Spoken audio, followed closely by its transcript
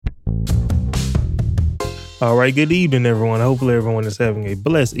All right, good evening, everyone. Hopefully, everyone is having a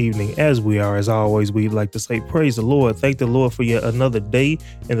blessed evening as we are. As always, we'd like to say praise the Lord. Thank the Lord for yet another day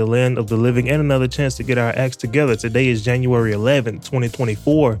in the land of the living and another chance to get our acts together. Today is January 11th,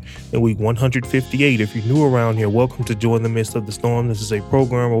 2024, and week 158. If you're new around here, welcome to Joy in the Midst of the Storm. This is a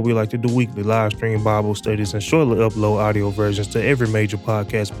program where we like to do weekly live stream Bible studies and shortly upload audio versions to every major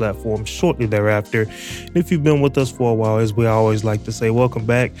podcast platform shortly thereafter. And if you've been with us for a while, as we always like to say, welcome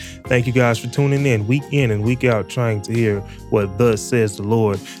back. Thank you guys for tuning in and week out, trying to hear what thus says the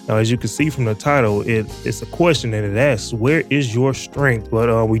Lord. Now, as you can see from the title, it's a question and it asks, where is your strength?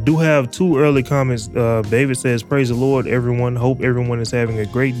 But we do have two early comments. David says, praise the Lord, everyone. Hope everyone is having a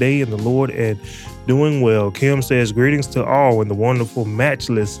great day in the Lord and doing well. Kim says, greetings to all in the wonderful,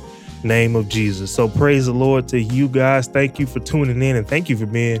 matchless name of Jesus. So praise the Lord to you guys. Thank you for tuning in and thank you for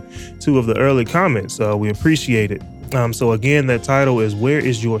being two of the early comments. We appreciate it. So again, that title is, where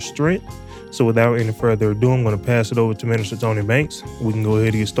is your strength? So without any further ado, I'm going to pass it over to Minister Tony Banks. We can go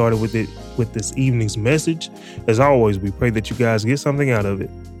ahead and get started with this evening's message. As always, we pray that you guys get something out of it.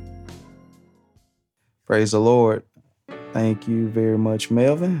 Praise the Lord. Thank you very much,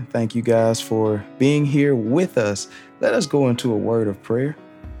 Melvin. Thank you guys for being here with us. Let us go into a word of prayer.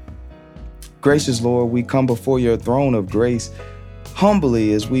 Gracious Lord, we come before your throne of grace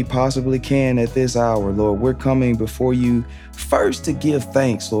humbly as we possibly can at this hour, Lord. We're coming before you first to give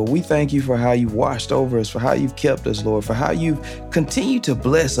thanks, Lord. We thank you for how you watched over us, for how you've kept us, Lord, for how you've continued to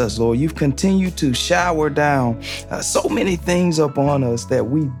bless us, Lord. You've continued to shower down so many things upon us that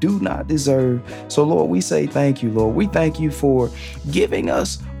we do not deserve. So, Lord, we say thank you, Lord. We thank you for giving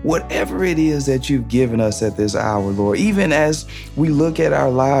us whatever it is that you've given us at this hour, Lord. Even as we look at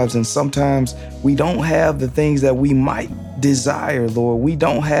our lives and sometimes we don't have the things that we might desire, Lord. We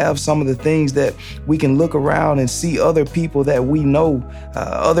don't have some of the things that we can look around and see other people that we know,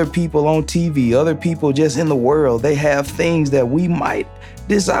 other people on TV, other people just in the world. They have things that we might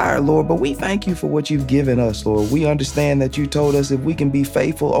desire, Lord, but we thank you for what you've given us, Lord. We understand that you told us if we can be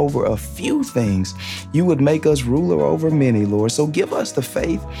faithful over a few things, you would make us ruler over many, Lord. So give us the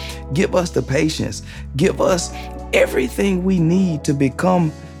faith, give us the patience, give us everything we need to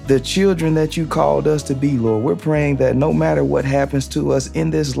become the children that you called us to be, Lord. We're praying that no matter what happens to us in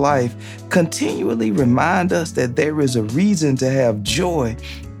this life, continually remind us that there is a reason to have joy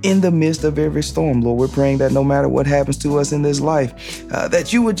in the midst of every storm, Lord. We're praying that no matter what happens to us in this life,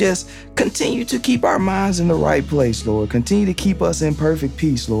 that you would just continue to keep our minds in the right place, Lord. Continue to keep us in perfect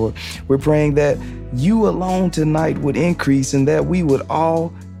peace, Lord. We're praying that you alone tonight would increase and that we would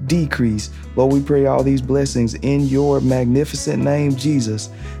all decrease. Lord, we pray all these blessings in your magnificent name, Jesus.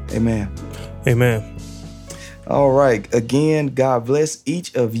 Amen. Amen. All right. Again, God bless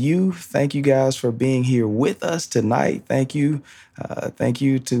each of you. Thank you guys for being here with us tonight. Thank you. Thank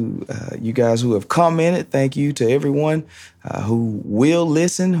you to you guys who have commented. Thank you to everyone who will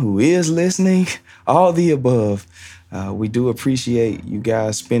listen, who is listening, all the above. We do appreciate you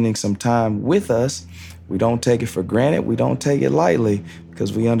guys spending some time with us. We don't take it for granted. We don't take it lightly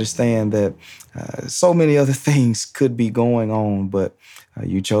because we understand that so many other things could be going on, but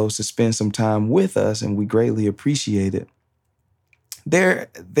you chose to spend some time with us, and we greatly appreciate it.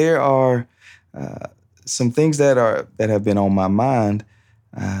 There are some things that have been on my mind.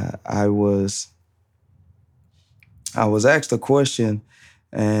 I was asked a question,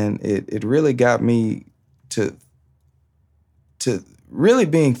 and it really got me to really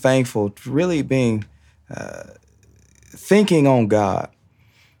being thankful, to really being thinking on God.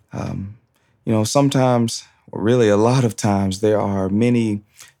 Sometimes, or really a lot of times, there are many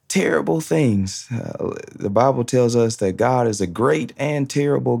terrible things. The Bible tells us that God is a great and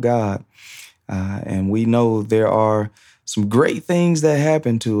terrible God. And we know there are some great things that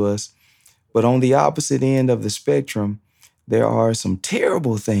happen to us, but on the opposite end of the spectrum, there are some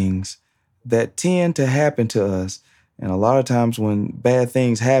terrible things that tend to happen to us. And a lot of times when bad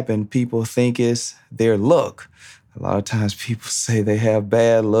things happen, people think it's their luck. A lot of times people say they have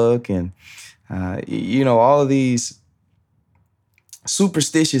bad luck and, all of these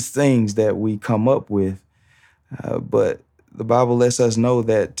superstitious things that we come up with. But the Bible lets us know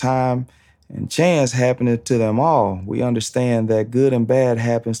that time and chance happen to them all. We understand that good and bad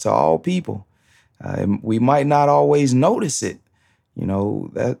happens to all people. We might not always notice it.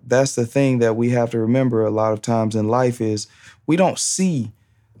 That's the thing that we have to remember a lot of times in life is we don't see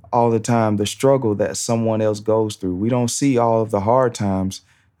all the time the struggle that someone else goes through. We don't see all of the hard times.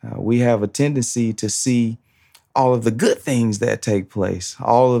 We have a tendency to see all of the good things that take place,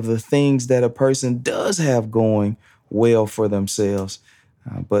 all of the things that a person does have going well for themselves.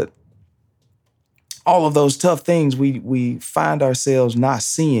 But all of those tough things we find ourselves not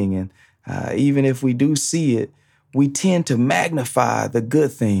seeing. And Even if we do see it, we tend to magnify the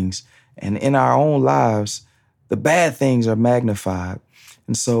good things. And in our own lives, the bad things are magnified.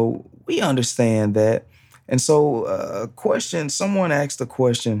 And so we understand that. And so someone asked the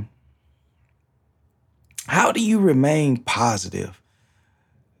question, how do you remain positive?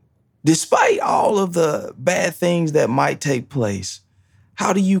 Despite all of the bad things that might take place,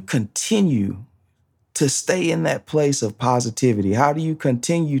 how do you continue to stay in that place of positivity? How do you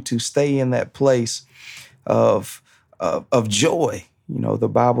continue to stay in that place of joy? You know, the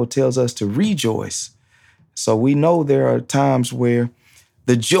Bible tells us to rejoice. So we know there are times where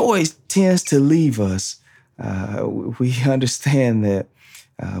the joy tends to leave us. We understand that.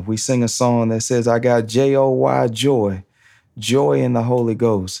 We sing a song that says, I got J-O-Y, joy in the Holy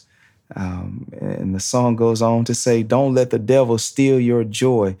Ghost. And the song goes on to say, don't let the devil steal your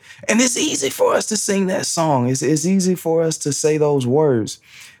joy. And it's easy for us to sing that song. It's easy for us to say those words.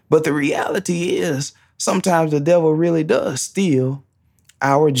 But the reality is, sometimes the devil really does steal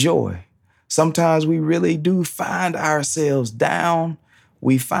our joy. Sometimes we really do find ourselves down.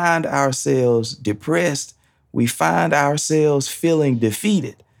 We find ourselves depressed. We find ourselves feeling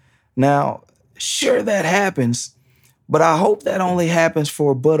defeated. Now, sure, that happens, but I hope that only happens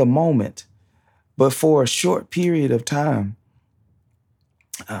for but a moment, but for a short period of time.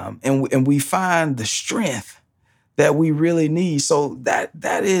 And we find the strength that we really need. So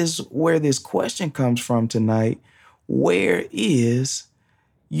that is where this question comes from tonight. Where is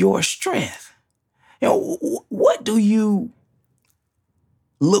your strength? You know, what do you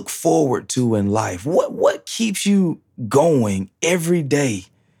look forward to in life? What keeps you going every day?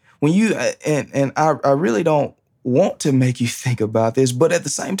 When you and I really don't want to make you think about this, but at the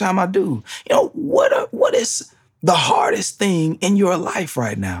same time I do. You know, what is the hardest thing in your life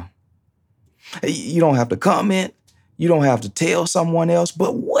right now? You don't have to comment. You don't have to tell someone else,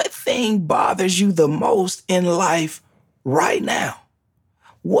 but what thing bothers you the most in life right now?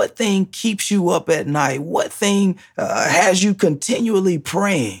 What thing keeps you up at night? What thing has you continually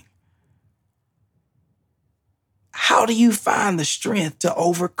praying? How do you find the strength to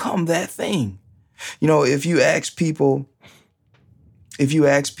overcome that thing? You know, if you ask people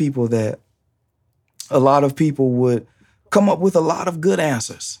that, a lot of people would come up with a lot of good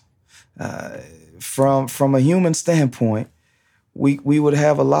answers. From a human standpoint, we would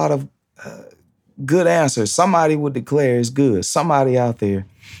have a lot of good answers. Somebody would declare it's good. Somebody out there,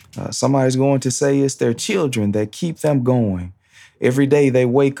 somebody's going to say it's their children that keep them going. Every day they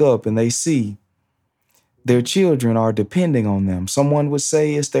wake up and they see their children are depending on them. Someone would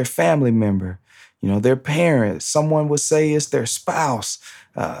say it's their family member, you know, their parents. Someone would say it's their spouse.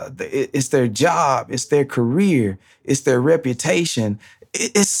 It's their job. It's their career. It's their reputation.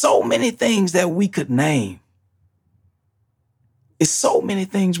 It's so many things that we could name. It's so many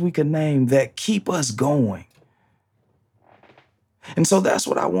things we could name that keep us going. And so that's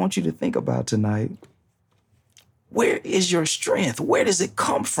what I want you to think about tonight. Where is your strength? Where does it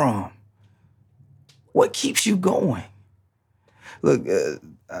come from? What keeps you going? Look,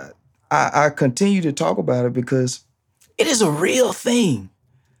 I continue to talk about it because it is a real thing.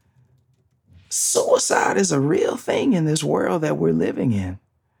 Suicide is a real thing in this world that we're living in.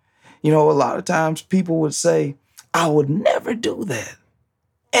 You know, a lot of times people would say, I would never do that.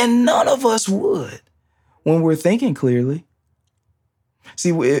 And none of us would when we're thinking clearly.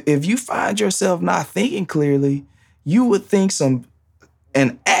 See, if you find yourself not thinking clearly, you would think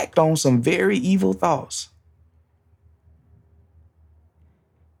and act on some very evil thoughts.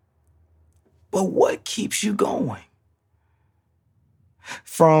 But what keeps you going?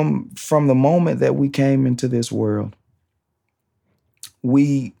 From the moment that we came into this world,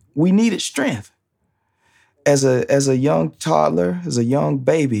 we needed strength. As a young toddler, as a young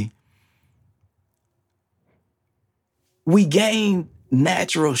baby, we gained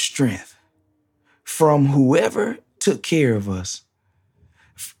natural strength from whoever took care of us.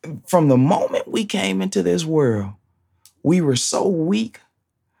 From the moment we came into this world, we were so weak,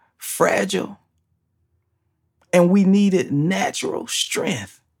 fragile, and we needed natural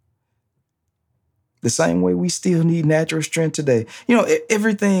strength. The same way we still need natural strength today. You know,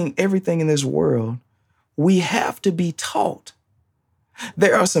 everything in this world, we have to be taught.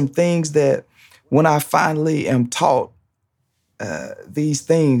 There are some things that when I finally am taught these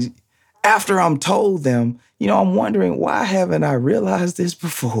things, after I'm told them, you know, I'm wondering, why haven't I realized this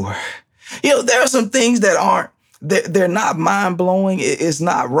before? You know, there are some things that they're not mind-blowing. It's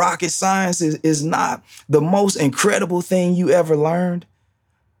not rocket science. It's not the most incredible thing you ever learned.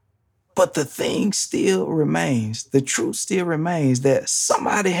 But the thing still remains, the truth still remains that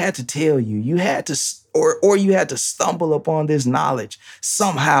somebody had to tell you. You had to, or you had to stumble upon this knowledge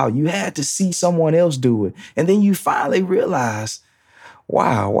somehow. You had to see someone else do it. And then you finally realize,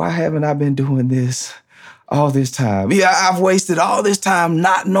 wow, why haven't I been doing this all this time? Yeah, I've wasted all this time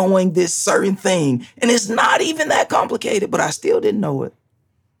not knowing this certain thing. And it's not even that complicated, but I still didn't know it.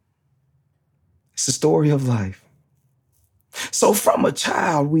 It's the story of life. So from a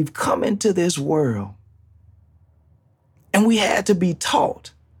child, we've come into this world and we had to be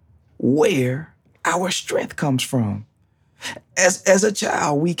taught where our strength comes from. As a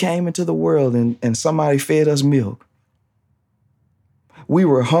child, we came into the world and somebody fed us milk. We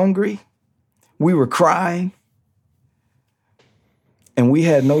were hungry, we were crying, and we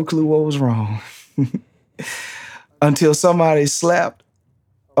had no clue what was wrong until somebody slapped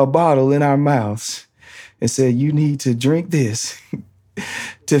a bottle in our mouths and said, you need to drink this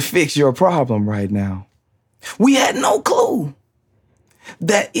to fix your problem right now. We had no clue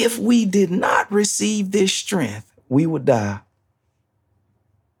that if we did not receive this strength, we would die.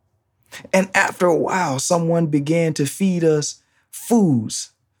 And after a while, someone began to feed us foods,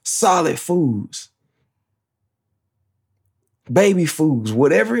 solid foods, baby foods,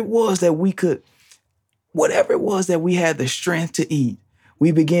 whatever it was that we had the strength to eat,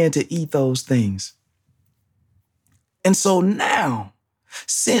 we began to eat those things. And so now,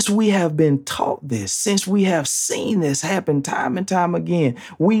 since we have been taught this, since we have seen this happen time and time again,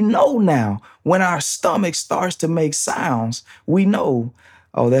 we know now when our stomach starts to make sounds, we know,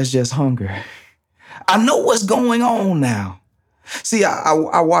 oh, that's just hunger. I know what's going on now. See,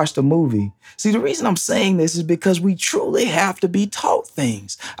 I watched a movie. See, the reason I'm saying this is because we truly have to be taught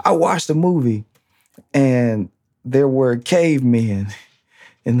things. I watched a movie and there were cavemen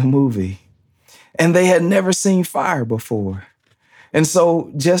in the movie. And they had never seen fire before. And so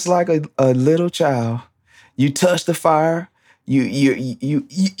just like a little child, you touch the fire,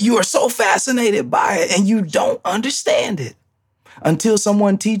 you are so fascinated by it and you don't understand it until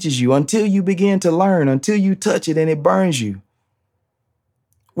someone teaches you, until you begin to learn, until you touch it and it burns you.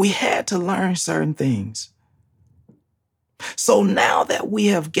 We had to learn certain things. So now that we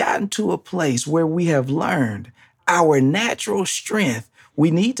have gotten to a place where we have learned our natural strength, we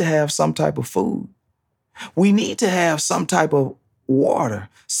need to have some type of food. We need to have some type of water,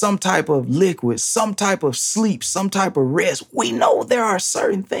 some type of liquid, some type of sleep, some type of rest. We know there are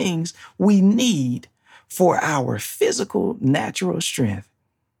certain things we need for our physical, natural strength.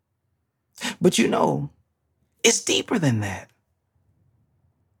 But you know, it's deeper than that.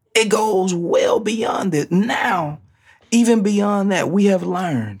 It goes well beyond it. Now, even beyond that, we have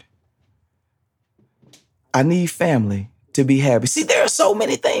learned I need family to be happy. See, there are so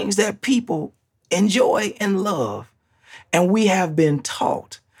many things that people enjoy and love, and we have been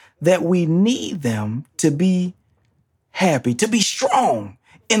taught that we need them to be happy, to be strong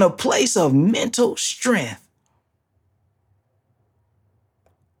in a place of mental strength,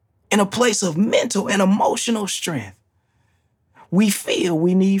 in a place of mental and emotional strength. We feel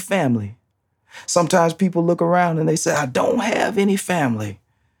we need family. Sometimes people look around and they say, I don't have any family.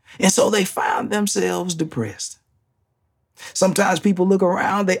 And so they find themselves depressed. Sometimes people look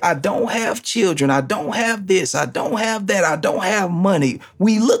around, I don't have children, I don't have this, I don't have that, I don't have money.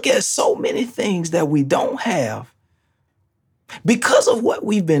 We look at so many things that we don't have because of what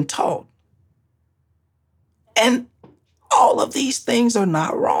we've been taught. And all of these things are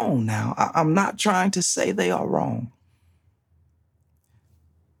not wrong now. I'm not trying to say they are wrong.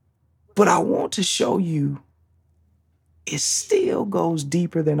 But I want to show you it still goes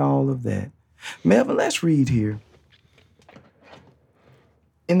deeper than all of that. Melvin, let's read here.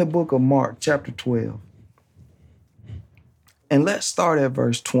 In the book of Mark, chapter 12. And let's start at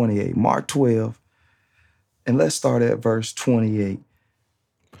verse 28. Mark 12. And let's start at verse 28.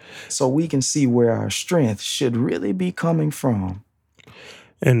 So we can see where our strength should really be coming from.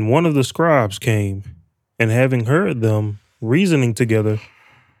 And one of the scribes came, and having heard them reasoning together,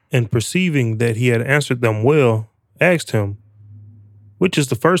 and perceiving that he had answered them well, asked him, which is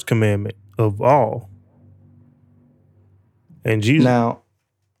the first commandment of all? And Jesus... Now,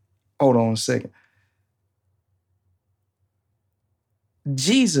 hold on a second.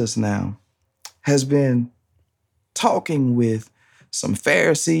 Jesus now has been talking with some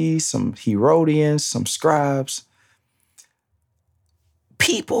Pharisees, some Herodians, some scribes,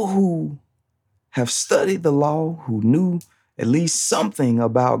 people who have studied the law, who knew at least something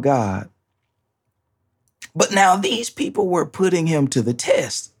about God. But now these people were putting him to the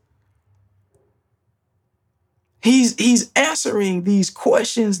test. He's answering these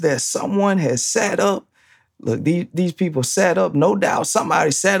questions that someone has sat up Look, these people sat up, no doubt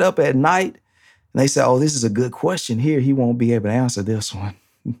somebody sat up at night and they said, oh, this is a good question here. He won't be able to answer this one.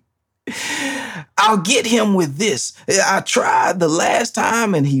 I'll get him with this. I tried the last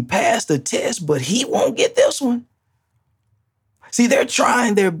time and he passed the test, but he won't get this one. See, they're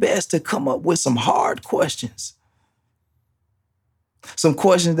trying their best to come up with some hard questions. Some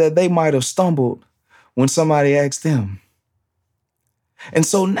questions that they might have stumbled when somebody asked them. And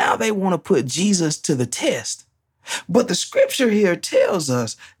so now they want to put Jesus to the test. But the scripture here tells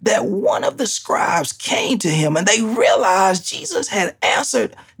us that one of the scribes came to him and they realized Jesus had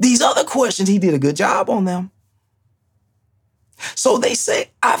answered these other questions. He did a good job on them. So they say,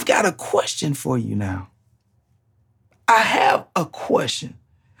 I've got a question for you now. I have a question.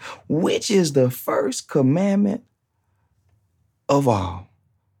 Which is the first commandment of all?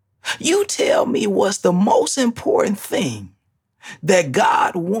 You tell me what's the most important thing that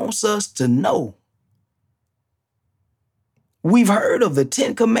God wants us to know. We've heard of the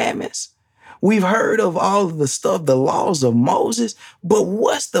 10 Commandments. We've heard of all of the stuff, the laws of Moses, but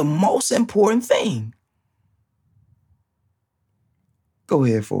what's the most important thing? Go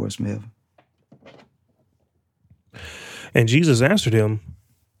ahead for us, Melvin. And Jesus answered him,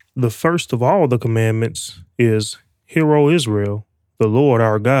 the first of all the commandments is, Hear, O Israel, the Lord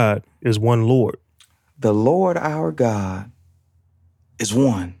our God is one Lord. The Lord our God is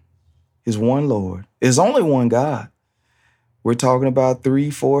one Lord. There's only one God. We're talking about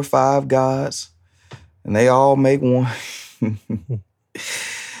 3, 4, 5 gods, and they all make one.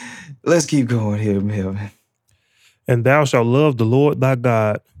 Let's keep going here, Melvin. And thou shalt love the Lord thy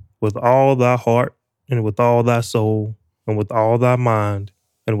God with all thy heart and with all thy soul and with all thy mind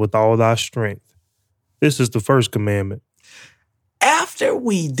and with all thy strength. This is the first commandment. After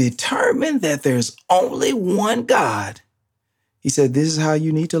we determine that there's only one God, he said, this is how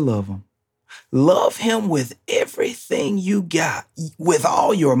you need to love him. Love him with everything you got, with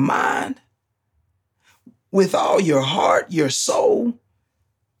all your mind, with all your heart, your soul,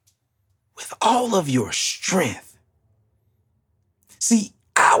 with all of your strength. See,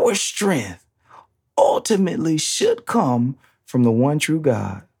 our strength ultimately should come from the one true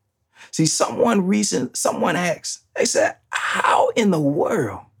God. See, someone asked, they said, how in the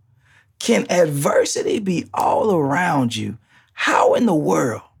world can adversity be all around you? How in the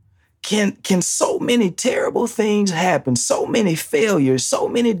world can so many terrible things happen, so many failures, so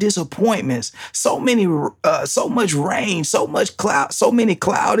many disappointments, so much rain, so much cloud, so many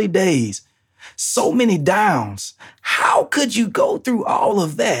cloudy days, so many downs? How could you go through all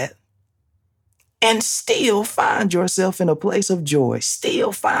of that and still find yourself in a place of joy,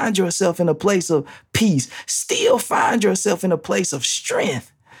 still find yourself in a place of peace, still find yourself in a place of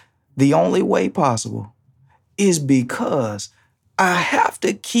strength? The only way possible is because I have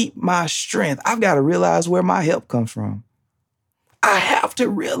to keep my strength. I've got to realize where my help comes from. I have to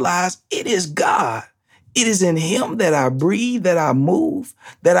realize it is God. It is in him that I breathe, that I move,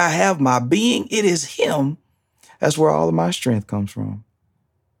 that I have my being. It is him. That's where all of my strength comes from.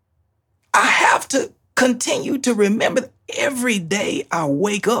 I have to continue to remember that every day I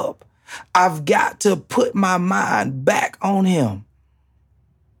wake up, I've got to put my mind back on him.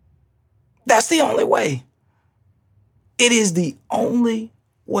 That's the only way. It is the only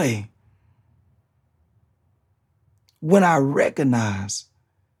way. When I recognize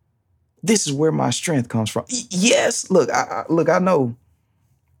this is where my strength comes from. Yes, look, I know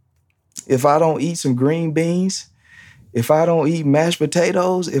if I don't eat some green beans, if I don't eat mashed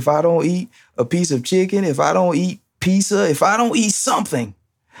potatoes, if I don't eat a piece of chicken, if I don't eat pizza, if I don't eat something,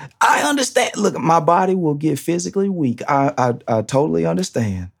 I understand. Look, my body will get physically weak. I totally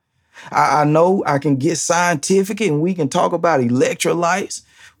understand. I know I can get scientific and we can talk about electrolytes.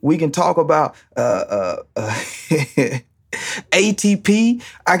 We can talk about ATP.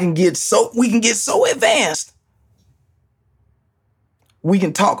 We can get so advanced. We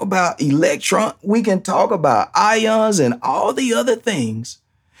can talk about we can talk about ions and all the other things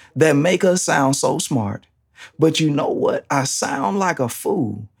that make us sound so smart. But you know what? I sound like a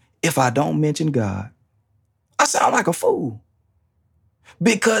fool if I don't mention God. I sound like a fool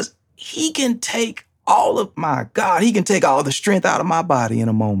because he can take he can take all the strength out of my body in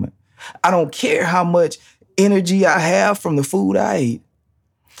a moment. I don't care how much energy I have from the food I eat.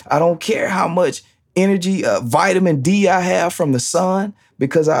 I don't care how much energy, vitamin D I have from the sun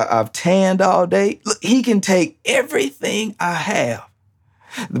because I've tanned all day. Look, he can take everything I have.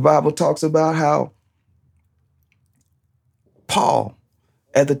 The Bible talks about how Paul,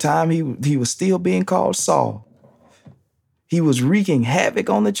 at the time he was still being called Saul, he was wreaking havoc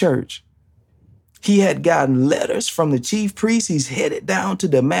on the church. He had gotten letters from the chief priest. He's headed down to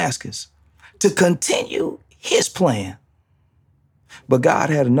Damascus to continue his plan. But God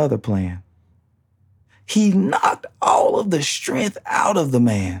had another plan. He knocked all of the strength out of the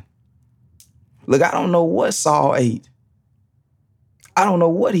man. Look, I don't know what Saul ate. I don't know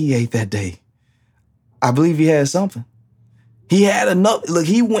what he ate that day. I believe he had something. He had enough. Look,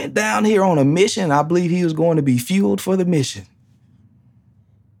 he went down here on a mission. I believe he was going to be fueled for the mission.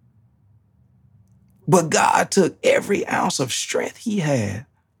 But God took every ounce of strength he had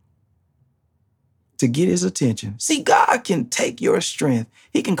to get his attention. See, God can take your strength.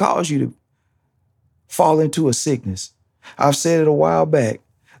 He can cause you to fall into a sickness. I've said it a while back.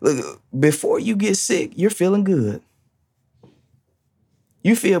 Look, before you get sick, you're feeling good.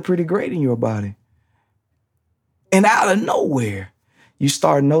 You feel pretty great in your body. And out of nowhere, you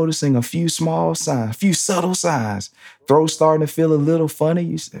start noticing a few small signs, a few subtle signs. Throat starting to feel a little funny.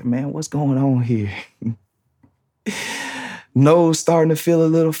 You say, man, what's going on here? Nose starting to feel a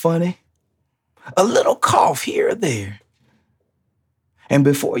little funny. A little cough here or there. And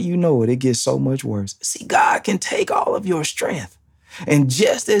before you know it, it gets so much worse. See, God can take all of your strength. And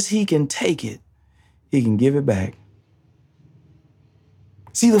just as he can take it, he can give it back.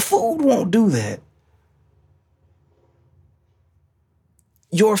 See, the food won't do that.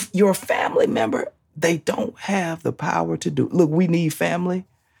 Your family member, they don't have the power to do. Look, we need family.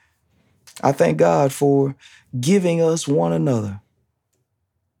 I thank God for giving us one another.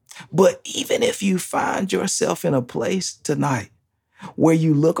 But even if you find yourself in a place tonight where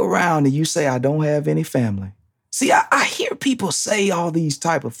you look around and you say, I don't have any family. See, I hear people say all these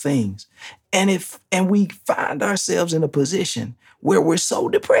type of things. And we find ourselves in a position where we're so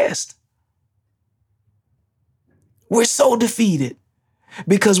depressed. We're so defeated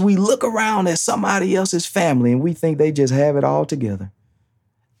because we look around at somebody else's family and we think they just have it all together.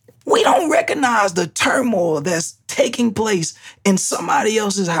 We don't recognize the turmoil that's taking place in somebody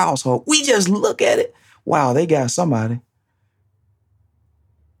else's household. We just look at it. Wow, they got somebody.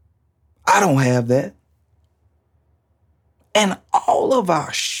 I don't have that. And all of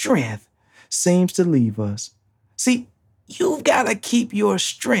our strength seems to leave us. See, you've got to keep your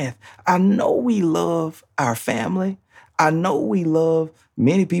strength. I know we love our family. I know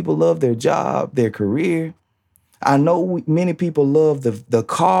many people love their job, their career. I know many people love the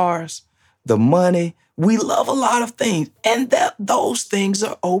cars, the money. We love a lot of things, and those things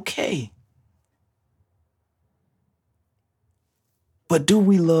are okay. But do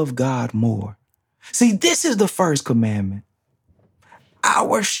we love God more? See, this is the first commandment.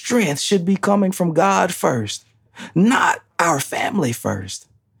 Our strength should be coming from God first, not our family first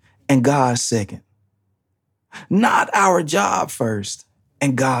and God second. Not our job first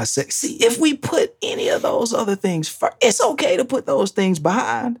and God second. See, if we put any of those other things first, it's okay to put those things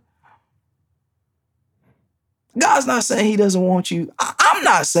behind. God's not saying he doesn't want you. I'm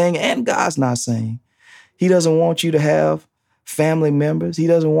not saying, and God's not saying he doesn't want you to have family members. He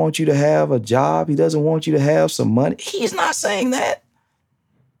doesn't want you to have a job. He doesn't want you to have some money. He's not saying that.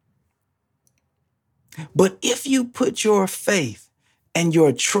 But if you put your faith and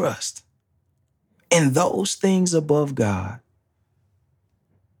your trust in those things above God,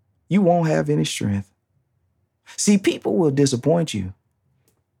 you won't have any strength. See, people will disappoint you.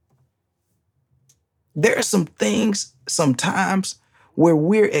 There are some things sometimes where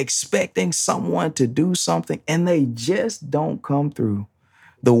we're expecting someone to do something and they just don't come through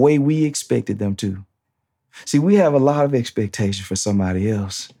the way we expected them to. See, we have a lot of expectation for somebody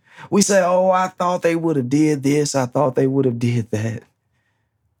else. We say, oh, I thought they would have did this. I thought they would have did that.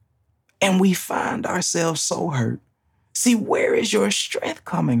 And we find ourselves so hurt. See, where is your strength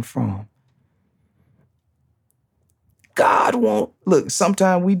coming from? God won't, look,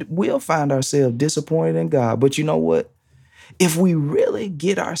 sometimes we will find ourselves disappointed in God. But you know what? If we really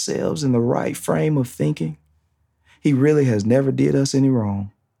get ourselves in the right frame of thinking, he really has never did us any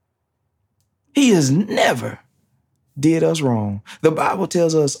wrong. He has never did us wrong. The Bible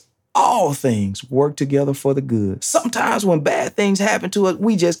tells us all things work together for the good. Sometimes when bad things happen to us,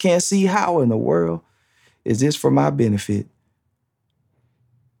 we just can't see how in the world is this for my benefit.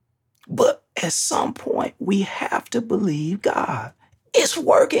 But at some point, we have to believe God. It's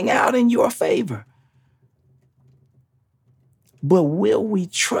working out in your favor. But will we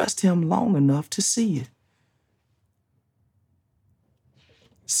trust him long enough to see it?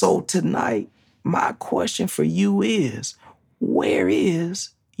 So tonight, my question for you is, where is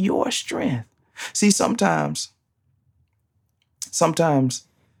your strength? See, sometimes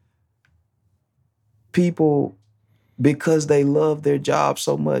people, because they love their job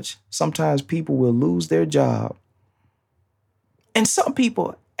so much, sometimes people will lose their job. And some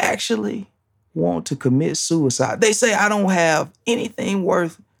people actually want to commit suicide. They say, I don't have anything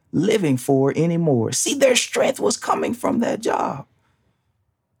worth living for anymore. See, their strength was coming from that job.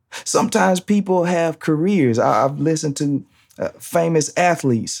 Sometimes people have careers. I've listened to famous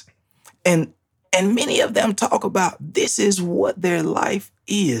athletes, and many of them talk about this is what their life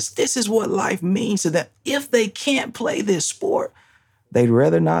is. This is what life means to them. If they can't play this sport, they'd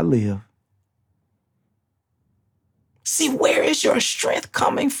rather not live. See, where is your strength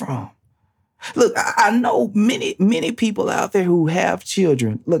coming from? Look, I know many people out there who have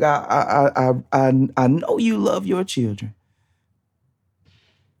children. Look, I know you love your children.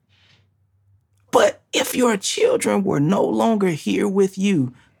 But if your children were no longer here with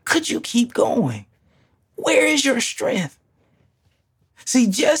you, could you keep going? Where is your strength? See,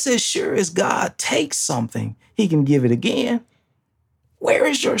 just as sure as God takes something, he can give it again. Where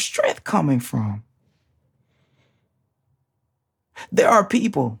is your strength coming from? There are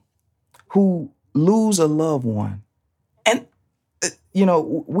people who lose a loved one. And,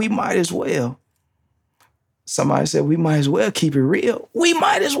 we might as well. Somebody said we might as well keep it real. We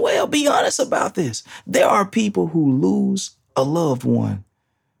might as well be honest about this. There are people who lose a loved one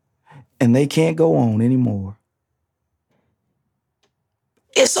and they can't go on anymore.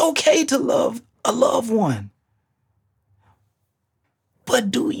 It's okay to love a loved one.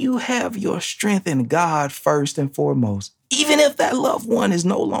 But do you have your strength in God first and foremost? Even if that loved one is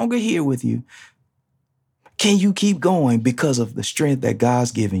no longer here with you, can you keep going because of the strength that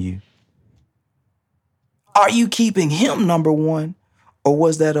God's given you? Are you keeping him number one, or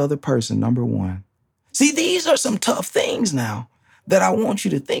was that other person number one? See, these are some tough things now that I want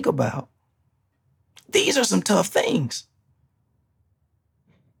you to think about. These are some tough things.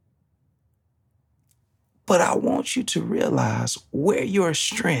 But I want you to realize where your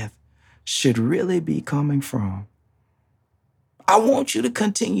strength should really be coming from. I want you to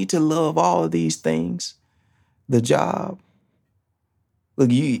continue to love all of these things. The job. Look,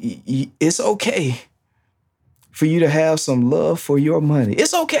 it's okay for you to have some love for your money.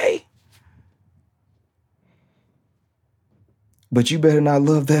 It's okay. But you better not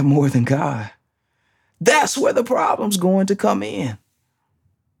love that more than God. That's where the problem's going to come in.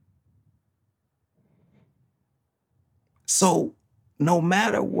 So no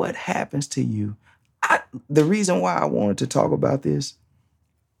matter what happens to you, the reason why I wanted to talk about this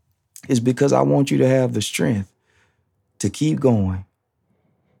is because I want you to have the strength to keep going.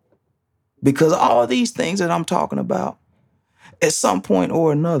 Because all these things that I'm talking about, at some point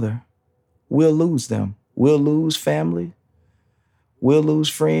or another, we'll lose them. We'll lose family. We'll lose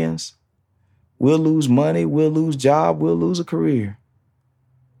friends. We'll lose money. We'll lose job. We'll lose a career.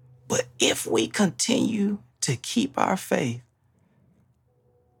 But if we continue to keep our faith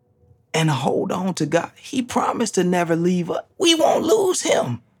and hold on to God, he promised to never leave us. We won't lose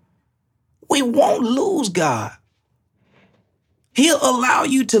him. We won't lose God. He'll allow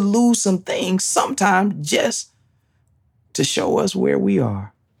you to lose some things sometimes just to show us where we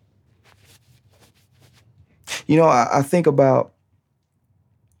are. I think about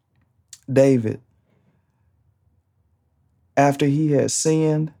David. After he had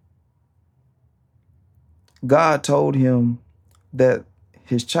sinned, God told him that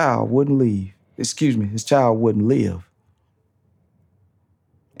his child wouldn't live.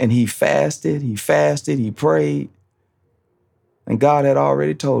 And he fasted, he prayed. And God had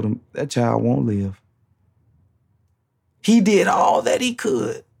already told him that child won't live. He did all that he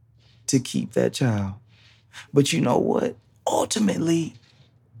could to keep that child. But you know what? Ultimately,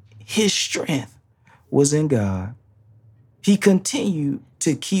 his strength was in God. He continued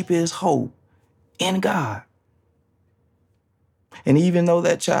to keep his hope in God. And even though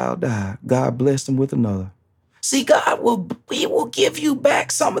that child died, God blessed him with another. See, he will give you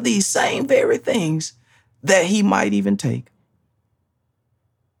back some of these same very things that he might even take.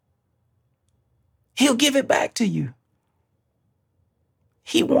 He'll give it back to you.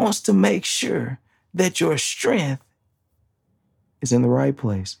 He wants to make sure that your strength is in the right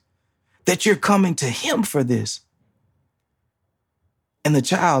place, that you're coming to him for this. And the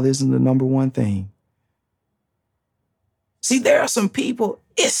child isn't the number one thing. See, there are some people,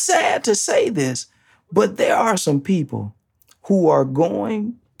 it's sad to say this, but there are some people who are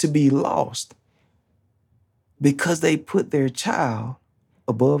going to be lost because they put their child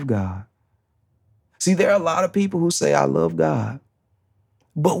above God. See, there are a lot of people who say, I love God,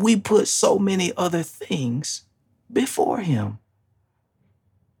 but we put so many other things before him.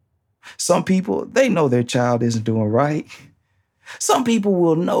 Some people, they know their child isn't doing right. Some people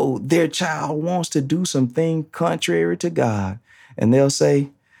will know their child wants to do something contrary to God, and they'll say,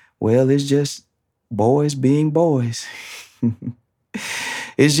 well, it's just boys being boys.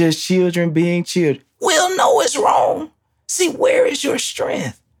 It's just children being children. We'll know it's wrong. See, where is your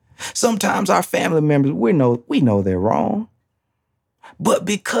strength? Sometimes our family members, we know they're wrong. But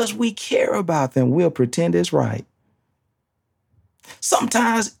because we care about them, we'll pretend it's right.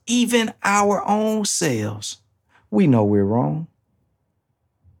 Sometimes even our own selves, we know we're wrong.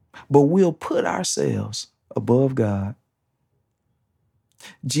 But we'll put ourselves above God.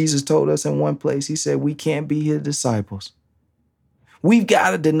 Jesus told us in one place, he said, we can't be his disciples. We've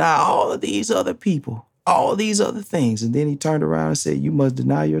got to deny all of these other people, all these other things. And then he turned around and said, you must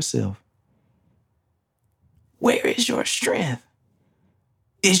deny yourself. Where is your strength?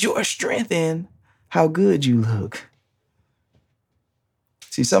 Is your strength in how good you look?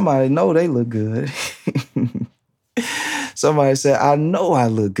 See, somebody know they look good. Somebody said, I know I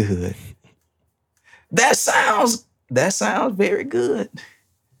look good. That sounds very good.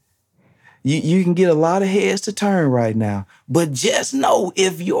 You can get a lot of heads to turn right now. But just know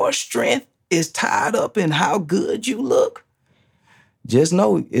if your strength is tied up in how good you look, just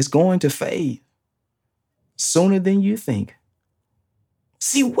know it's going to fade sooner than you think.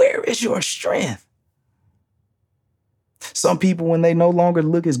 See, where is your strength? Some people, when they no longer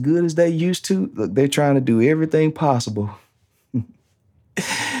look as good as they used to, look, they're trying to do everything possible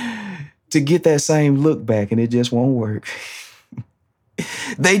to get that same look back, and it just won't work.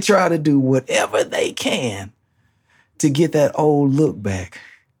 They try to do whatever they can to get that old look back,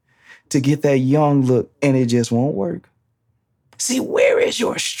 to get that young look, and it just won't work. See, where is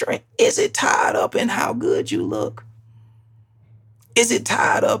your strength? Is it tied up in how good you look? Is it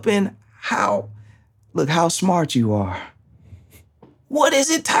tied up in how smart you are? What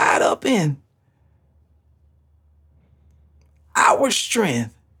is it tied up in? Our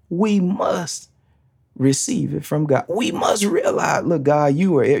strength, we must receive it from God. We must realize, look, God,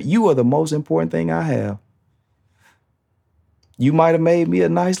 you are the most important thing I have. You might have made me a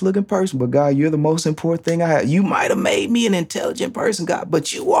nice looking person, but God, you're the most important thing I have. You might have made me an intelligent person, God,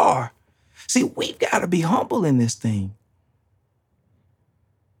 but you are. See, we've got to be humble in this thing.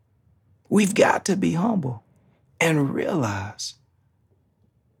 We've got to be humble and realize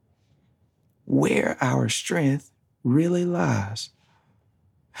where our strength really lies.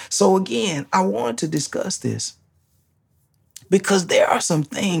 So again, I want to discuss this because there are some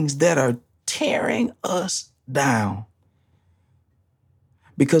things that are tearing us down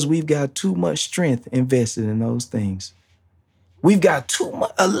because we've got too much strength invested in those things. We've got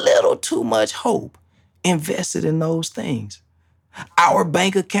a little too much hope invested in those things. Our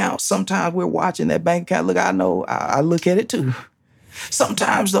bank account, sometimes we're watching that bank account. Look, I know, I look at it too.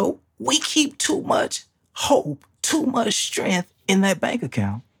 Sometimes though, we keep too much hope, too much strength in that bank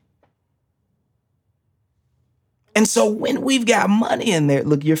account. And so when we've got money in there,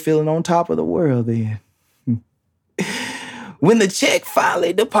 look, you're feeling on top of the world then. When the check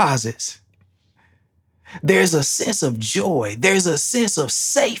finally deposits, there's a sense of joy. There's a sense of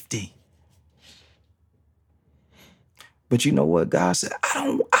safety. But you know what? God said,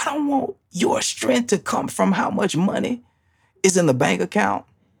 I don't want your strength to come from how much money is in the bank account.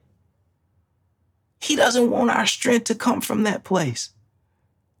 He doesn't want our strength to come from that place.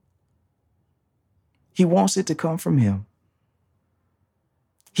 He wants it to come from him.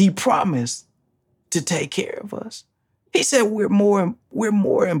 He promised to take care of us. He said we're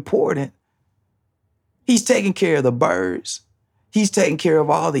more important. He's taking care of the birds. He's taking care of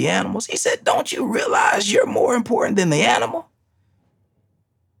all the animals. He said, don't you realize you're more important than the animal?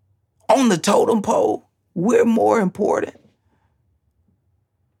 On the totem pole, we're more important.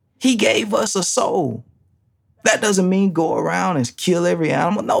 He gave us a soul. That doesn't mean go around and kill every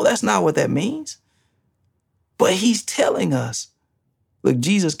animal. No, that's not what that means. But he's telling us, look,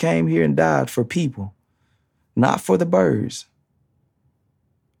 Jesus came here and died for people, not for the birds,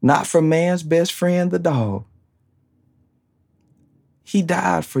 not for man's best friend, the dog. He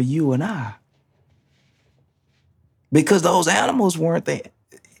died for you and I. Because those animals weren't there.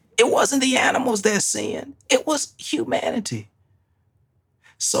 It wasn't the animals that sinned. It was humanity.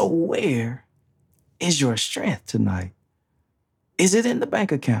 So where is your strength tonight? Is it in the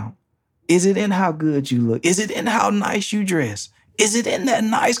bank account? Is it in how good you look? Is it in how nice you dress? Is it in that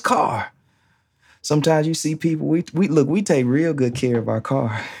nice car? Sometimes you see people, we take real good care of our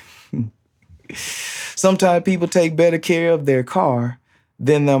car. Sometimes people take better care of their car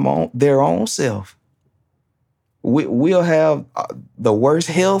than their own self. We'll have the worst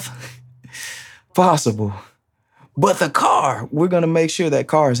health possible. But the car, we're going to make sure that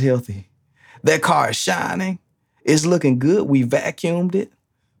car is healthy. That car is shining. It's looking good. We vacuumed it.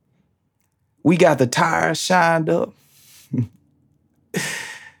 We got the tires shined up.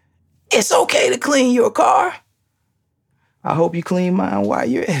 It's okay to clean your car. I hope you clean mine while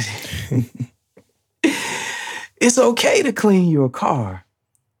you're at it. It's okay to clean your car.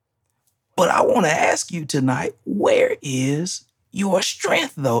 But I want to ask you tonight, where is your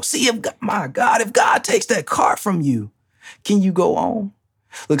strength though? See, if God takes that car from you, can you go on?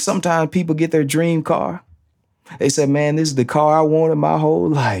 Look, sometimes people get their dream car. They say, man, this is the car I wanted my whole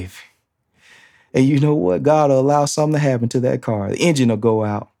life. And you know what? God will allow something to happen to that car. The engine will go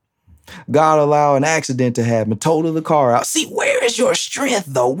out. God will allow an accident to happen, total the car out. See, where is your strength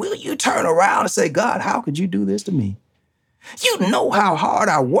though? Will you turn around and say, God, how could you do this to me? You know how hard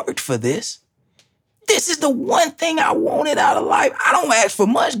I worked for this. This is the one thing I wanted out of life. I don't ask for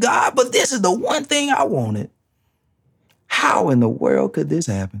much, God, but this is the one thing I wanted. How in the world could this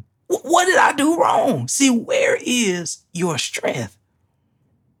happen? What did I do wrong? See, where is your strength?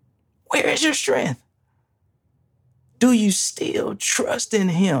 Where is your strength? Do you still trust in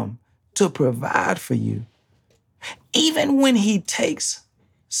him to provide for you? Even when he takes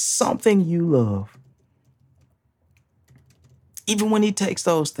something you love, even when he takes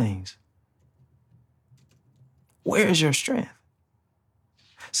those things, where is your strength?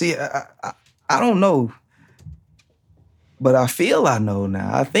 See, I don't know, but I feel I know now.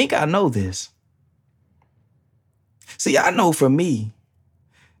 I think I know this. See, I know for me,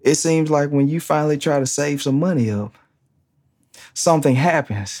 it seems like when you finally try to save some money up, something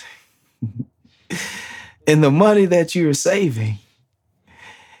happens. And the money that you're saving,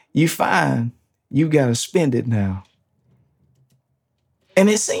 you find you got to spend it now. And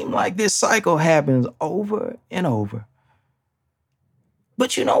it seemed like this cycle happens over and over.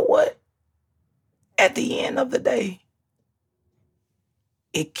 But you know what? At the end of the day,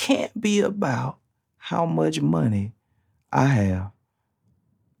 it can't be about how much money I have.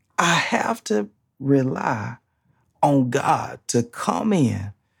 I have to rely on God to come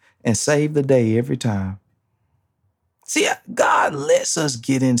in and save the day every time. See, God lets us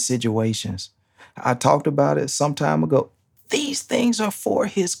get in situations. I talked about it some time ago. These things are for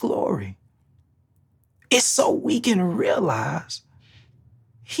his glory. It's so we can realize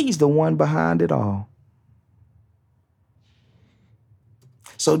he's the one behind it all.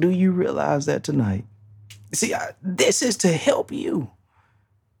 So do you realize that tonight? See, this is to help you.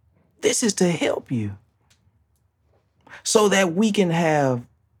 This is to help you so that we can have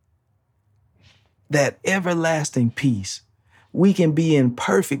that everlasting peace. We can be in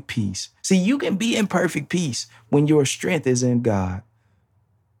perfect peace. See, you can be in perfect peace when your strength is in God.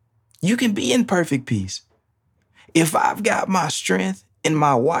 You can be in perfect peace. If I've got my strength in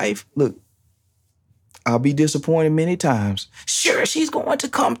my wife, look, I'll be disappointed many times. Sure, she's going to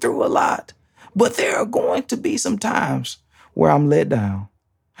come through a lot, but there are going to be some times where I'm let down.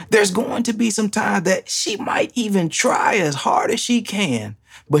 There's going to be some times that she might even try as hard as she can,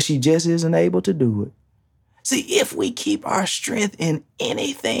 but she just isn't able to do it. See, if we keep our strength in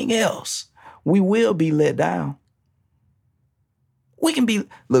anything else, we will be let down. We can be,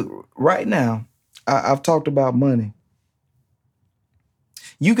 look, right now, I've talked about money.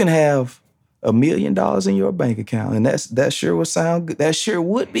 You can have $1 million in your bank account, and that sure would sound good. That sure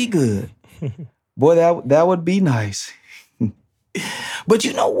would be good. Boy, that would be nice. But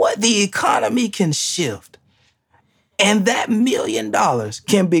you know what? The economy can shift, and that $1 million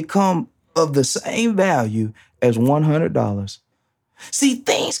can become of the same value as $100. See,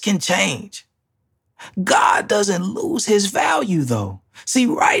 things can change. God doesn't lose his value, though. See,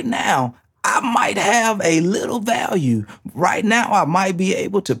 right now, I might have a little value. Right now, I might be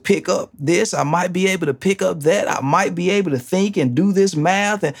able to pick up this. I might be able to pick up that. I might be able to think and do this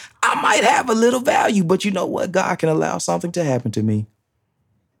math, and I might have a little value. But you know what? God can allow something to happen to me.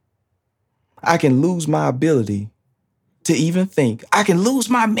 I can lose my ability to even think. I can lose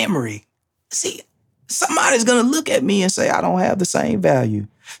my memory. See, somebody's going to look at me and say, I don't have the same value.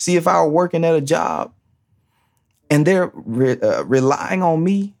 See, if I were working at a job and they're relying on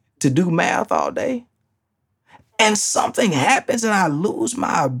me to do math all day, and something happens and I lose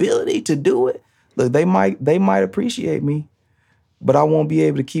my ability to do it, look, they might appreciate me, but I won't be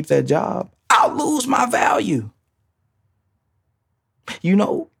able to keep that job. I'll lose my value. You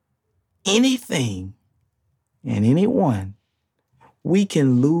know, anything and anyone, we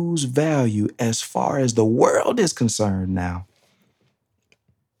can lose value as far as the world is concerned now.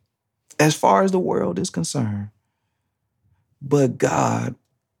 As far as the world is concerned. But God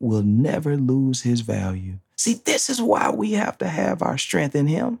will never lose his value. See, this is why we have to have our strength in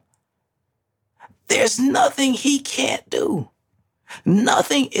him. There's nothing he can't do.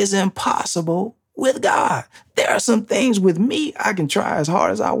 Nothing is impossible with God. There are some things with me I can try as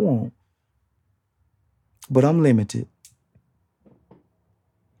hard as I want, but I'm limited.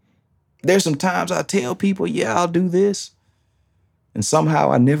 There's some times I tell people, yeah, I'll do this, and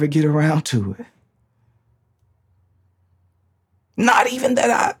somehow I never get around to it. Not even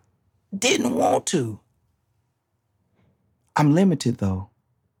that Didn't want to. I'm limited though.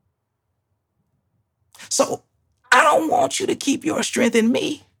 So I don't want you to keep your strength in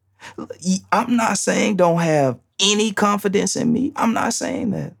me. I'm not saying don't have any confidence in me. I'm not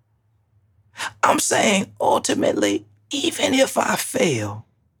saying that. I'm saying ultimately, even if I fail,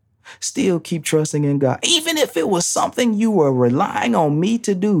 still keep trusting in God. Even if it was something you were relying on me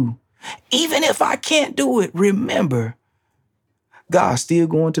to do, even if I can't do it, remember, God's still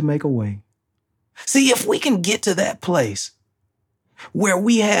going to make a way. See, if we can get to that place where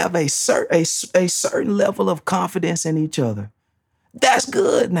we have a certain level of confidence in each other, that's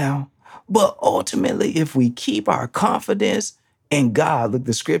good now. But ultimately, if we keep our confidence in God, look,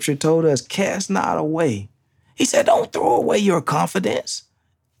 the scripture told us, cast not away. He said, don't throw away your confidence.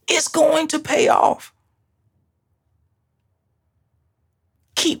 It's going to pay off.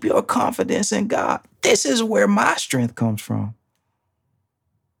 Keep your confidence in God. This is where my strength comes from.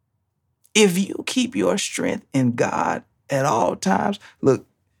 If you keep your strength in God at all times, look,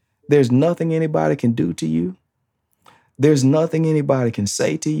 there's nothing anybody can do to you. There's nothing anybody can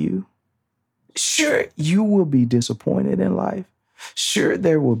say to you. Sure, you will be disappointed in life. Sure,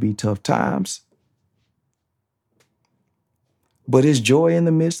 there will be tough times. But it's joy in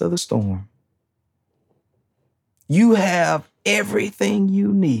the midst of the storm. You have everything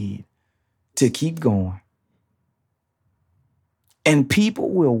you need to keep going. And people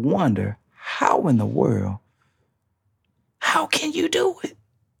will wonder, how in the world, how can you do it?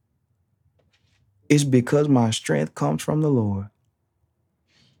 It's because my strength comes from the Lord.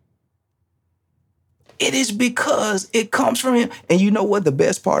 It is because it comes from Him. And you know what the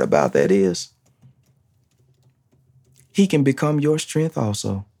best part about that is? He can become your strength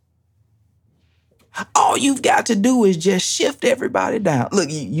also. All you've got to do is just shift everybody down. Look,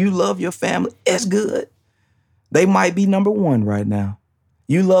 you love your family. That's good. They might be number one right now.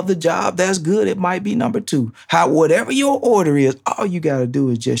 You love the job. That's good. It might be number two. Whatever your order is, all you got to do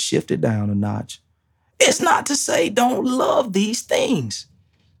is just shift it down a notch. It's not to say don't love these things.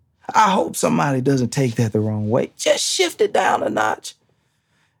 I hope somebody doesn't take that the wrong way. Just shift it down a notch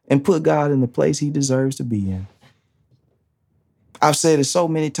and put God in the place He deserves to be in. I've said it so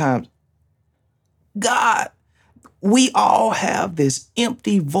many times. God, we all have this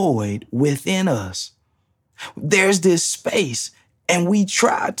empty void within us. There's this space, and we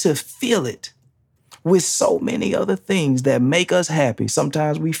try to fill it with so many other things that make us happy.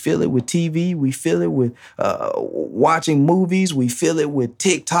 Sometimes we fill it with TV. We fill it with watching movies. We fill it with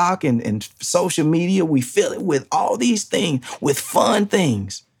TikTok and social media. We fill it with all these things, with fun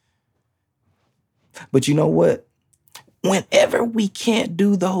things. But you know what? Whenever we can't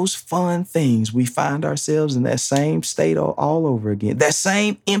do those fun things, we find ourselves in that same state all over again, that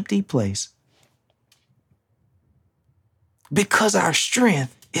same empty place. Because our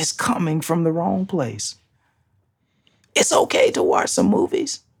strength is coming from the wrong place. It's okay to watch some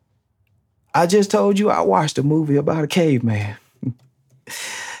movies. I just told you I watched a movie about a caveman.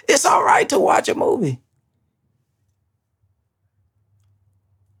 It's all right to watch a movie.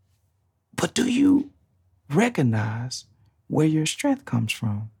 But do you recognize where your strength comes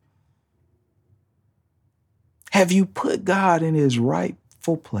from? Have you put God in His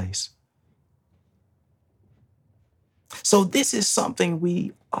rightful place? So this is something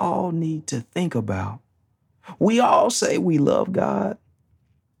we all need to think about. We all say we love God,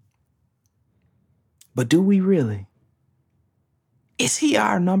 but do we really? Is He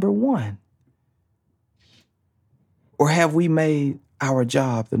our number one? Or have we made our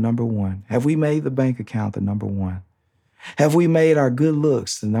job the number one? Have we made the bank account the number one? Have we made our good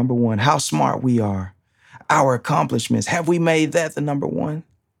looks the number one? How smart we are, our accomplishments, have we made that the number one?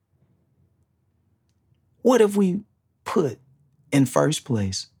 What have we put in first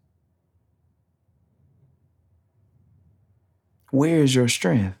place? Where is your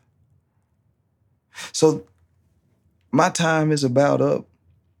strength? So my time is about up.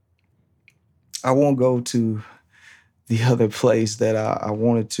 I won't go to the other place that I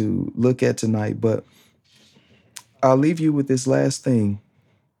wanted to look at tonight, but I'll leave you with this last thing.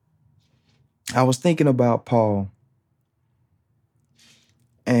 I was thinking about Paul,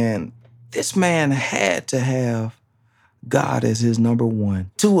 and this man had to have God as his number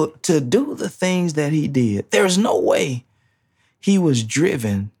one to do the things that he did. There's no way he was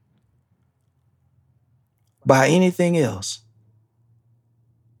driven by anything else.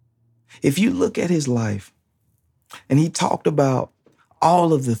 If you look at his life, and he talked about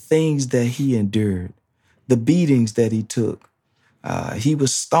all of the things that he endured, the beatings that he took. He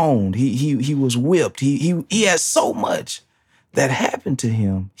was stoned. He was whipped. He had so much that happened to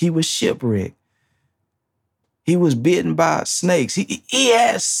him. He was shipwrecked. He was bitten by snakes. He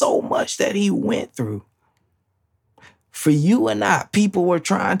had so much that he went through. For you and I, people were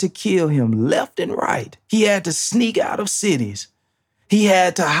trying to kill him left and right. He had to sneak out of cities. He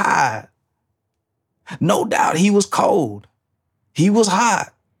had to hide. No doubt he was cold. He was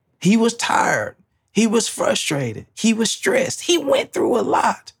hot. He was tired. He was frustrated. He was stressed. He went through a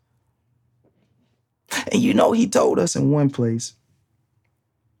lot. And he told us in one place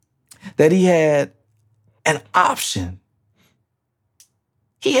that he had an option.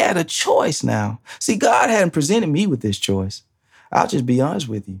 He had a choice now. See, God hadn't presented me with this choice. I'll just be honest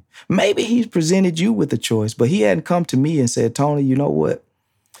with you. Maybe he's presented you with a choice, but he hadn't come to me and said, Tony, you know what?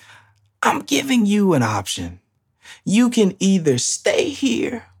 I'm giving you an option. You can either stay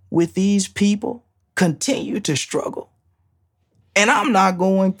here with these people, continue to struggle, and I'm not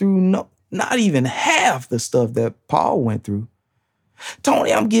going through not even half the stuff that Paul went through.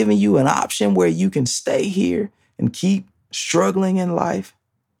 Tony, I'm giving you an option where you can stay here and keep struggling in life,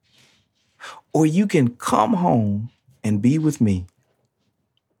 or you can come home and be with me.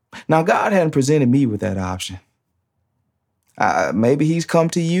 Now, God hadn't presented me with that option. Maybe he's come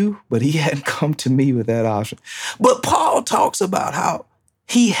to you, but he hadn't come to me with that option. But Paul talks about how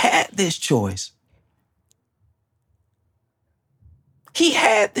he had this choice. He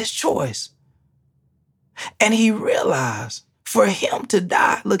had this choice. And he realized for him to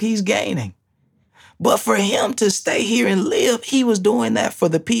die, look, he's gaining. But for him to stay here and live, he was doing that for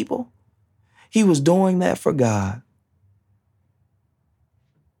the people. He was doing that for God.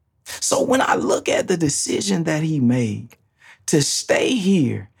 So when I look at the decision that he made to stay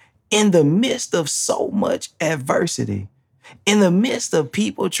here in the midst of so much adversity, in the midst of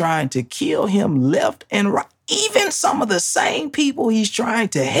people trying to kill him left and right, even some of the same people he's trying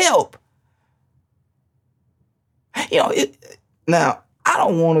to help. Now, I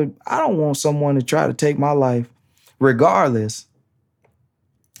don't want someone to try to take my life regardless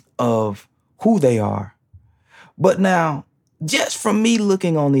of who they are. But now, just from me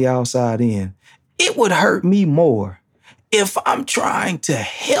looking on the outside in, it would hurt me more if I'm trying to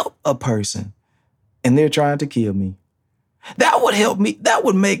help a person and they're trying to kill me. That would help me. That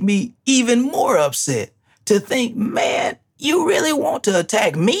would make me even more upset to think, man, you really want to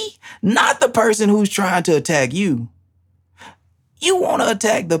attack me, not the person who's trying to attack you. You want to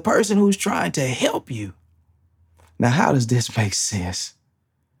attack the person who's trying to help you. Now, how does this make sense?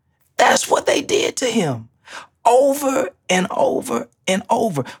 That's what they did to him over and over and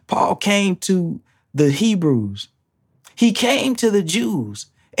over. Paul came to the Hebrews. He came to the Jews,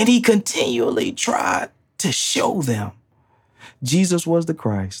 and he continually tried to show them Jesus was the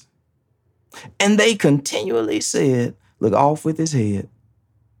Christ. And they continually said, look, off with his head.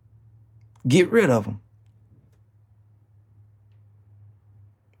 Get rid of him.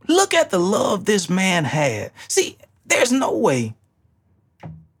 Look at the love this man had. See, there's no way.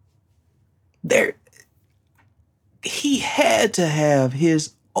 He had to have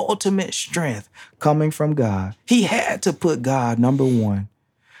his ultimate strength coming from God. He had to put God number one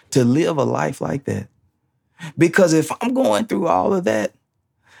to live a life like that. Because if I'm going through all of that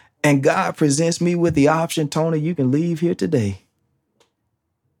and God presents me with the option, Tony, you can leave here today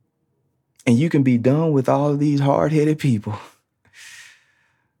and you can be done with all of these hard-headed people.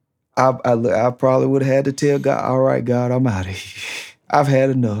 I probably would have had to tell God, all right, God, I'm out of here. I've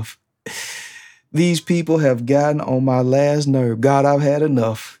had enough. These people have gotten on my last nerve. God, I've had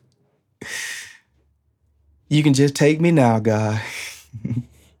enough. You can just take me now, God.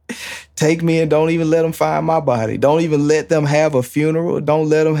 Take me and don't even let them find my body. Don't even let them have a funeral. Don't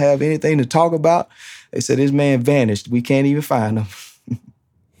let them have anything to talk about. They said, this man vanished. We can't even find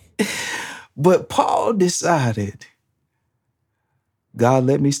him. But Paul decided, God,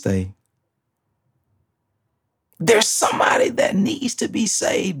 let me stay. There's somebody that needs to be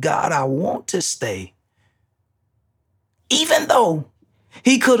saved. God, I want to stay. Even though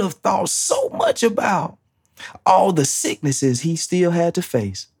he could have thought so much about all the sicknesses he still had to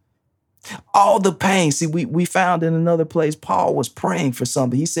face, all the pain. See, we found in another place, Paul was praying for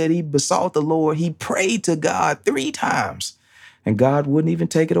something. He said he besought the Lord. He prayed to God 3 times, and God wouldn't even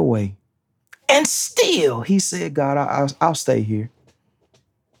take it away. And still, he said, God, I'll stay here.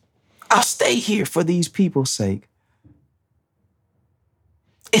 I'll stay here for these people's sake.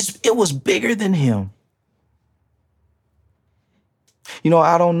 It was bigger than him.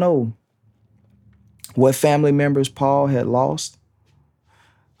 I don't know what family members Paul had lost.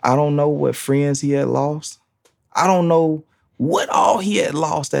 I don't know what friends he had lost. I don't know what all he had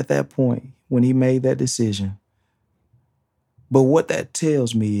lost at that point when he made that decision. But what that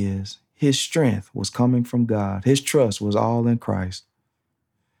tells me is his strength was coming from God. His trust was all in Christ.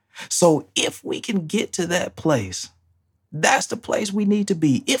 So if we can get to that place, that's the place we need to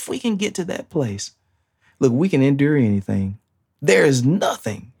be. If we can get to that place, look, we can endure anything. There is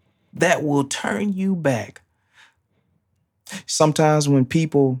nothing that will turn you back. Sometimes when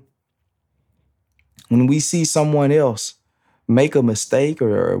we see someone else make a mistake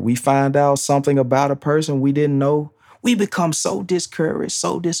or we find out something about a person we didn't know, we become so discouraged,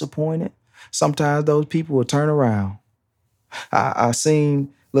 so disappointed. Sometimes those people will turn around. I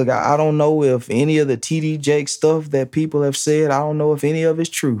don't know if any of the TD Jakes stuff that people have said, I don't know if any of it's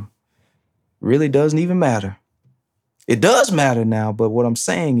true. Really doesn't even matter. It does matter now, but what I'm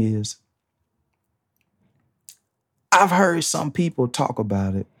saying is, I've heard some people talk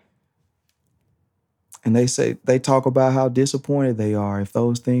about it. And they talk about how disappointed they are if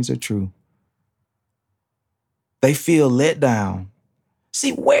those things are true. They feel let down.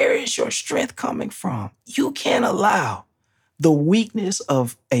 See, where is your strength coming from? You can't allow the weakness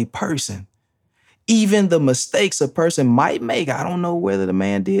of a person, even the mistakes a person might make. I don't know whether the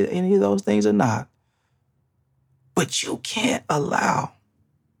man did any of those things or not. But you can't allow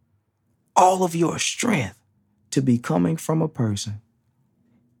all of your strength to be coming from a person.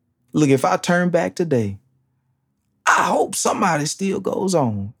 Look, if I turn back today, I hope somebody still goes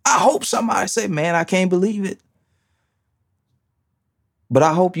on. I hope somebody say, man, I can't believe it. But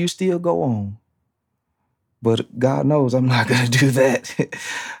I hope you still go on. But God knows I'm not going to do that.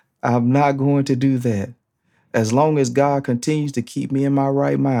 I'm not going to do that. As long as God continues to keep me in my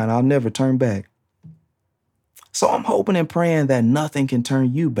right mind, I'll never turn back. So I'm hoping and praying that nothing can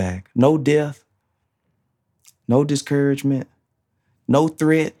turn you back. No death, no discouragement, no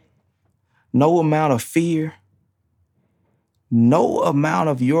threat, no amount of fear, no amount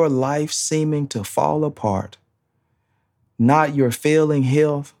of your life seeming to fall apart, not your failing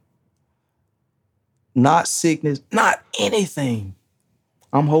health, not sickness, not anything.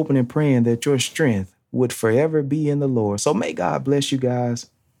 I'm hoping and praying that your strength would forever be in the Lord. So may God bless you guys.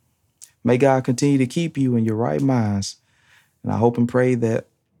 May God continue to keep you in your right minds. And I hope and pray that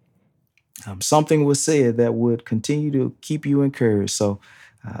something was said that would continue to keep you encouraged. So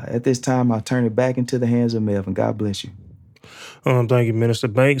at this time, I'll turn it back into the hands of Melvin. God bless you. Thank you, Minister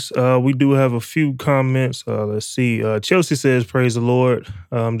Banks. We do have a few comments. Let's see. Chelsea says, praise the Lord.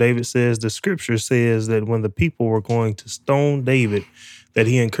 David says, the scripture says that when the people were going to stone David, that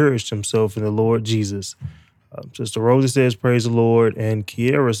he encouraged himself in the Lord Jesus. Sister Rosa says, praise the Lord. And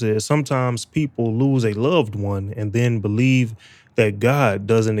Kiera says, sometimes people lose a loved one and then believe that God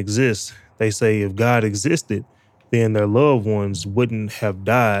doesn't exist. They say if God existed, then their loved ones wouldn't have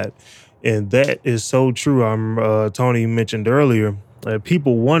died. And that is so true. Tony mentioned earlier,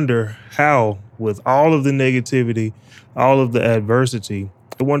 people wonder how, with all of the negativity, all of the adversity,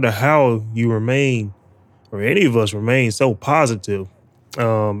 they wonder how you remain, or any of us remain, so positive.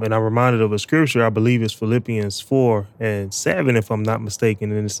 And I'm reminded of a scripture, I believe it's Philippians 4:7, if I'm not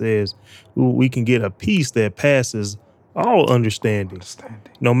mistaken. And it says, we can get a peace that passes all understanding,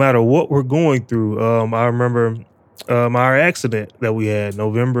 no matter what we're going through. I remember our accident that we had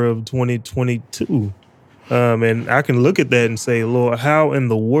November of 2022. And I can look at that and say, Lord, how in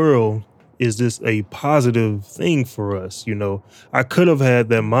the world is this a positive thing for us? You know, I could have had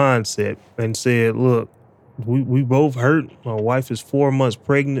that mindset and said, look, we both hurt. My wife is 4 months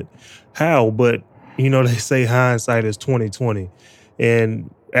pregnant. How? But, you know, they say hindsight is 20/20.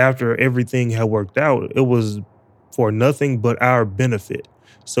 And after everything had worked out, it was for nothing but our benefit.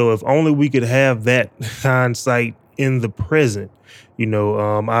 So if only we could have that hindsight in the present. You know,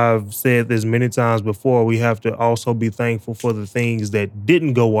 I've said this many times before, we have to also be thankful for the things that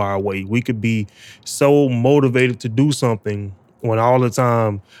didn't go our way. We could be so motivated to do something when all the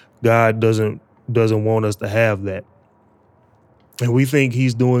time God doesn't want us to have that. And we think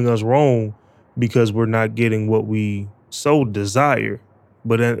he's doing us wrong because we're not getting what we so desire.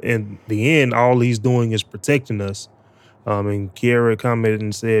 But in the end, all he's doing is protecting us. And Kiara commented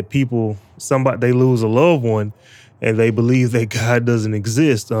and said, they lose a loved one and they believe that God doesn't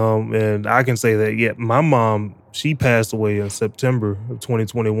exist. And I can say that, yeah, my mom, she passed away in September of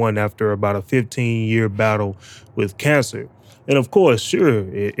 2021 after about a 15-year battle with cancer. And of course, sure,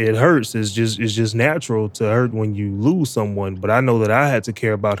 it hurts. It's just natural to hurt when you lose someone. But I know that I had to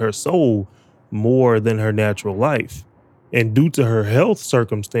care about her soul more than her natural life. And due to her health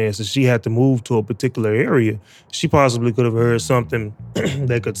circumstances, she had to move to a particular area. She possibly could have heard something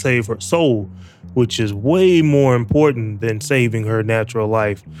that could save her soul, which is way more important than saving her natural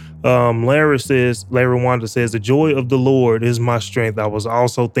life. Larry Wanda says, the joy of the Lord is my strength. I was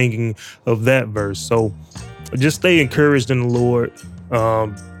also thinking of that verse. So just stay encouraged in the Lord.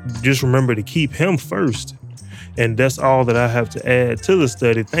 Just remember to keep him first. And that's all that I have to add to the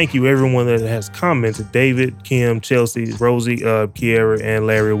study. Thank you, everyone that has commented: David, Kim, Chelsea, Rosie, Kiara, and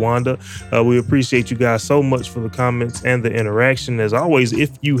Larry Wanda. We appreciate you guys so much for the comments and the interaction. As always,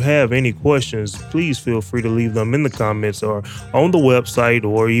 if you have any questions, please feel free to leave them in the comments or on the website,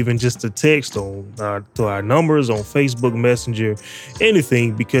 or even just a text on to our numbers on Facebook Messenger,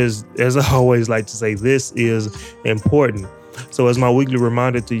 anything, because as I always like to say, this is important. So as my weekly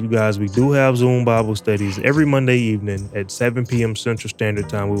reminder to you guys, we do have Zoom Bible studies every Monday evening at 7 p.m. Central Standard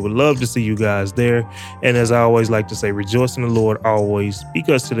Time. We would love to see you guys there. And as I always like to say, rejoice in the Lord always,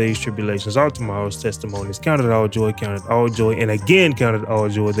 because today's tribulations are tomorrow's testimonies. Count it all joy, and again, count it all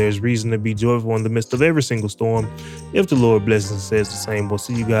joy. There's reason to be joyful in the midst of every single storm, if the Lord blesses and says the same. We'll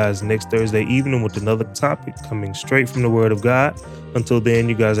see you guys next Thursday evening with another topic coming straight from the Word of God. Until then,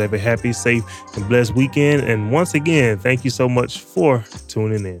 you guys have a happy, safe, and blessed weekend. And once again, thank you so much for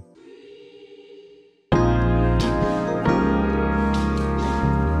tuning in.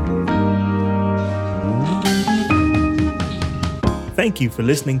 Thank you for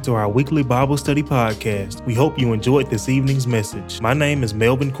listening to our weekly Bible study podcast. We hope you enjoyed this evening's message. My name is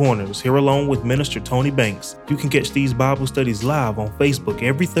Melvin Corners, here along with Minister Tony Banks. You can catch these Bible studies live on Facebook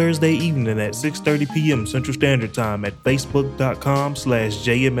every Thursday evening at 6:30 p.m. Central Standard Time at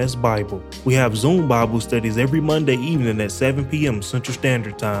facebook.com/JMS Bible. We have Zoom Bible studies every Monday evening at 7 p.m. Central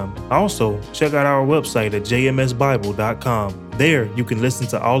Standard Time. Also, check out our website at jmsbible.com. There, you can listen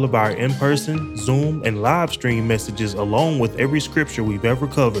to all of our in-person, Zoom, and live stream messages along with every scripture we've ever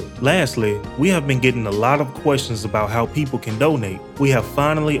covered. Lastly, we have been getting a lot of questions about how people can donate. We have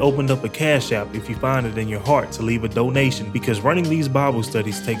finally opened up a Cash App if you find it in your heart to leave a donation, because running these Bible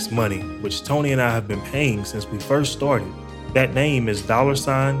studies takes money, which Tony and I have been paying since we first started. That name is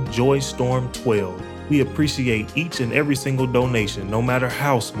 $JoyStorm12. We appreciate each and every single donation, no matter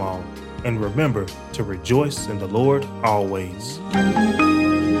how small. And remember to rejoice in the Lord always.